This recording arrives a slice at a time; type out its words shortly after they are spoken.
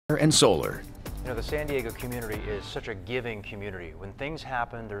and solar. You know, the San Diego community is such a giving community. When things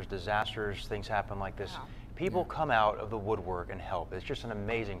happen, there's disasters, things happen like this, people come out of the woodwork and help. It's just an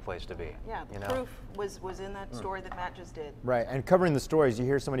amazing place to be. Yeah, the proof was in that story that Matt just did. Right, and covering the stories, you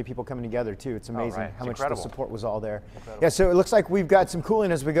hear so many people coming together too. It's amazing how much incredible. the support was all there. Incredible. Yeah, so it looks like we've got some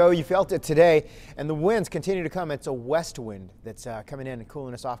cooling as we go. You felt it today, and the winds continue to come. It's a west wind that's coming in and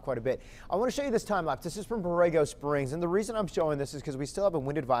cooling us off quite a bit. I want to show you this time lapse. This is from Borrego Springs, and the reason I'm showing this is because we still have a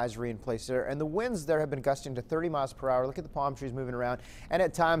wind advisory in place there, and the winds there have been gusting to 30 miles per hour. Look at the palm trees moving around, and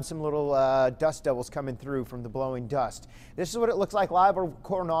at times some little dust devils coming through from the blowing dust. This is what it looks like live over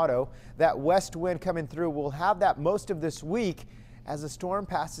Coronado. That west wind coming through. We'll have that most of this week as the storm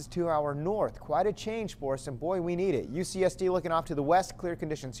passes to our north. Quite a change for us, and boy, we need it. UCSD looking off to the west, clear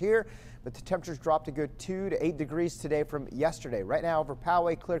conditions here, but the temperatures dropped a good 2 to 8 degrees today from yesterday. Right now over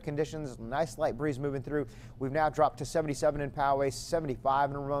Poway, clear conditions, nice light breeze moving through. We've now dropped to 77 in Poway,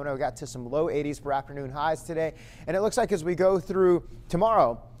 75 in Ramona. We got to some low 80s for afternoon highs today, and it looks like as we go through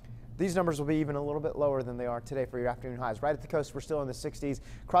tomorrow, these numbers will be even a little bit lower than they are today for your afternoon highs. Right at the coast, we're still in the 60s.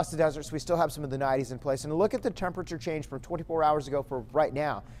 Across the deserts, we still have some of the 90s in place. And look at the temperature change from 24 hours ago for right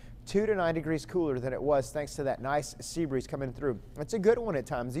now. 2 to 9 degrees cooler than it was thanks to that nice sea breeze coming through. It's a good one at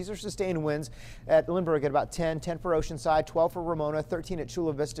times. These are sustained winds at Lindbergh at about 10, 10 for Oceanside, 12 for Ramona, 13 at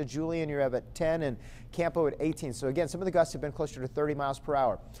Chula Vista, Julian, you're at 10, and Campo at 18. So again, some of the gusts have been closer to 30 miles per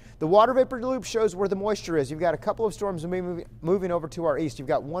hour. The water vapor loop shows where the moisture is. You've got a couple of storms moving over to our east. You've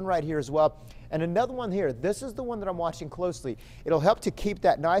got one right here as well, and another one here. This is the one that I'm watching closely. It'll help to keep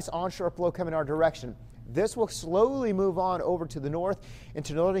that nice onshore flow coming our direction. This will slowly move on over to the north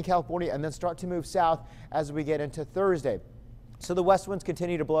into Northern California and then start to move south as we get into Thursday. So the west winds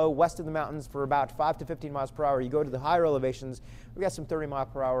continue to blow west of the mountains for about 5 to 15 miles per hour. You go to the higher elevations, we've got some 30 mile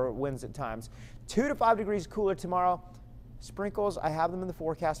per hour winds at times. 2 to 5 degrees cooler tomorrow. Sprinkles, I have them in the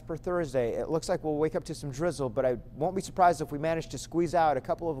forecast for Thursday. It looks like we'll wake up to some drizzle, but I won't be surprised if we manage to squeeze out a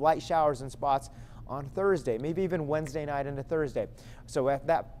couple of light showers in spots on Thursday, maybe even Wednesday night into Thursday. So we have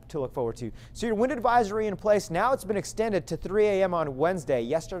that to look forward to. So your wind advisory in place. Now it's been extended to 3 a.m. on Wednesday.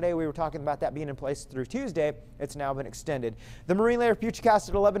 Yesterday we were talking about that being in place through Tuesday. It's now been extended. The marine layer futurecast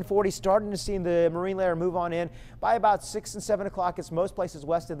at 1140, starting to see the marine layer move on in. By about 6 and 7 o'clock, it's most places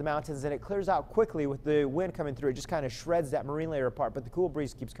west of the mountains, and it clears out quickly with the wind coming through. It just kind of shreds that marine layer apart, but the cool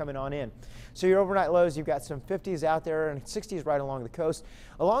breeze keeps coming on in. So your overnight lows, you've got some 50s out there and 60s right along the coast.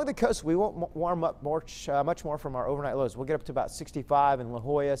 Along the coast, we won't warm up much more from our overnight lows. We'll get up to about 65 in La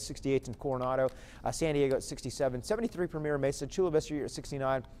Jolla, 68 in Coronado, San Diego at 67, 73 for Mira Mesa, Chula Vista at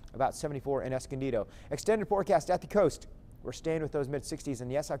 69, about 74 in Escondido. Extended forecast at the coast. We're staying with those mid-60s,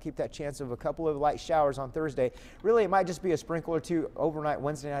 and yes, I'll keep that chance of a couple of light showers on Thursday. Really, it might just be a sprinkle or two overnight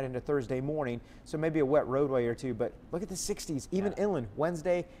Wednesday night into Thursday morning, so maybe a wet roadway or two, but look at the 60s, even inland,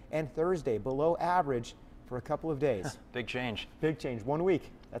 Wednesday and Thursday, below average for a couple of days. Big change. Big change. 1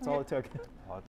 week. That's all it took.